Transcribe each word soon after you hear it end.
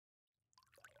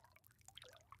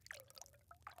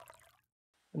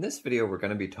In this video, we're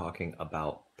going to be talking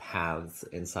about paths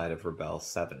inside of Rebelle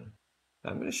 7.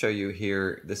 Now, I'm going to show you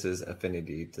here, this is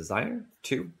Affinity Designer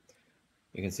 2.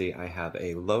 You can see I have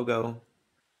a logo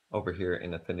over here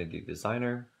in Affinity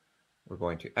Designer. We're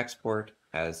going to export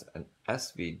as an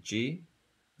SVG.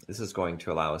 This is going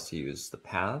to allow us to use the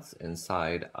paths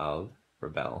inside of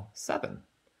Rebelle 7.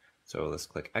 So let's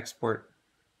click Export.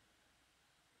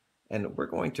 And we're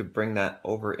going to bring that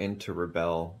over into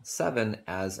Rebelle 7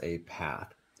 as a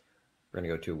path. We're going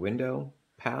to go to Window,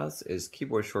 Paths is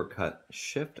keyboard shortcut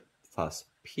Shift plus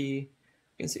P. You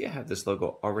can see I have this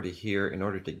logo already here. In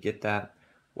order to get that,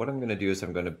 what I'm going to do is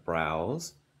I'm going to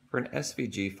browse for an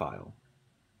SVG file.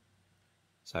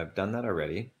 So I've done that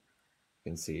already.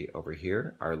 You can see over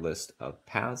here our list of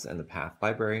paths and the path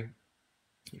library.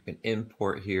 You can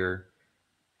import here,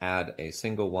 add a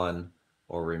single one,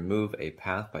 or remove a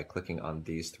path by clicking on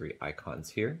these three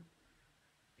icons here.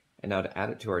 And now to add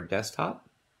it to our desktop,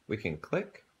 we can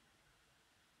click,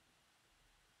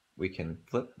 we can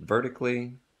flip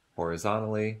vertically,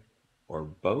 horizontally, or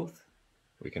both.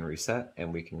 We can reset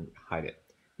and we can hide it.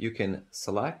 You can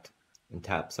select and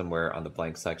tap somewhere on the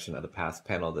blank section of the Paths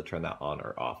panel to turn that on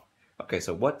or off. Okay,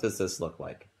 so what does this look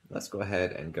like? Let's go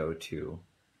ahead and go to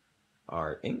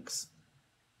our inks.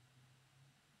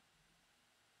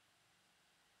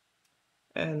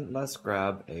 And let's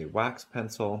grab a wax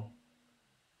pencil.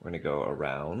 We're going to go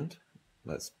around.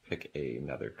 Let's pick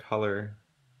another color.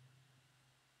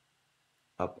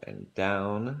 Up and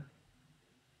down.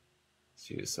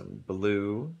 Let's use some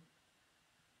blue.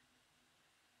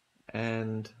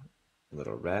 And a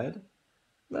little red.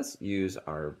 Let's use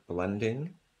our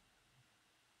blending.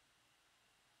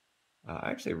 I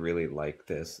actually really like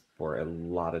this for a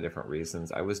lot of different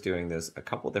reasons. I was doing this a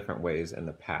couple different ways in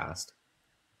the past.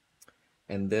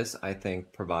 And this, I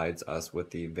think, provides us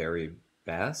with the very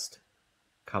best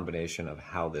combination of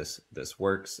how this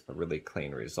works, a really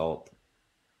clean result.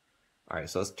 All right,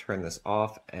 so let's turn this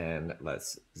off and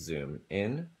let's zoom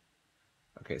in.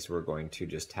 Okay, so we're going to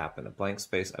just tap in the blank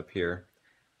space up here.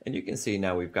 And you can see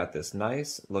now we've got this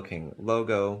nice looking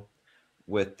logo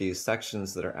with these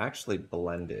sections that are actually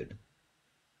blended.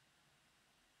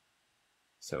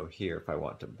 So here, if I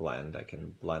want to blend, I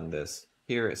can blend this.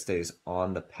 Here it stays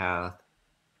on the path.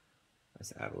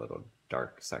 Let's add a little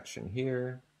dark section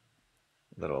here,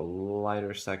 a little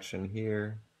lighter section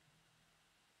here,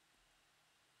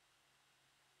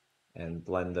 and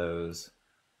blend those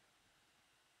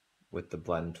with the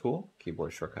blend tool,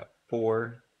 keyboard shortcut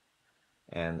 4.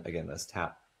 And again, let's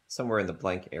tap somewhere in the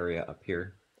blank area up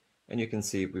here. And you can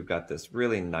see we've got this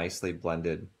really nicely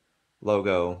blended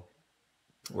logo.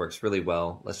 Works really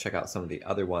well. Let's check out some of the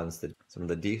other ones, some of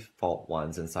the default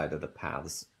ones inside of the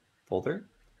paths folder.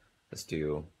 Let's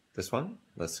do this one.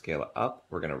 Let's scale it up.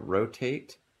 We're going to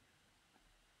rotate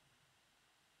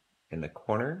in the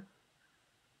corner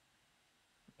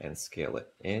and scale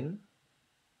it in.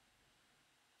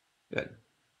 Good.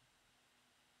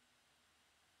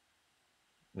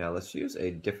 Now let's use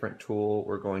a different tool.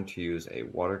 We're going to use a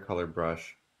watercolor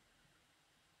brush.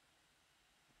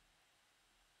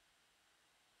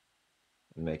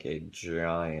 And make a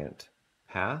giant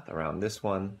path around this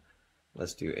one.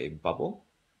 Let's do a bubble.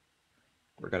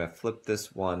 We're going to flip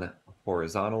this one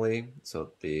horizontally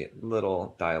so the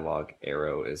little dialogue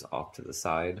arrow is off to the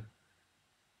side.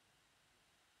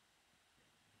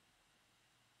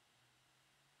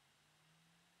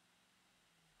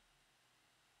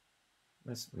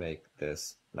 Let's make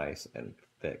this nice and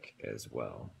thick as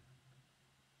well.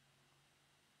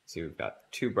 See, we've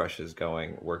got two brushes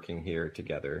working here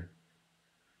together.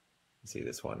 See,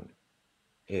 this one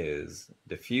is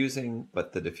diffusing,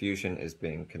 but the diffusion is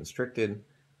being constricted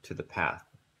to the path.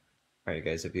 All right,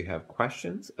 guys, if you have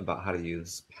questions about how to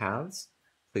use paths,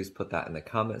 please put that in the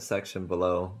comment section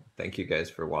below. Thank you guys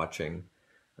for watching.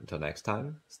 Until next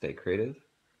time, stay creative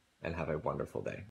and have a wonderful day.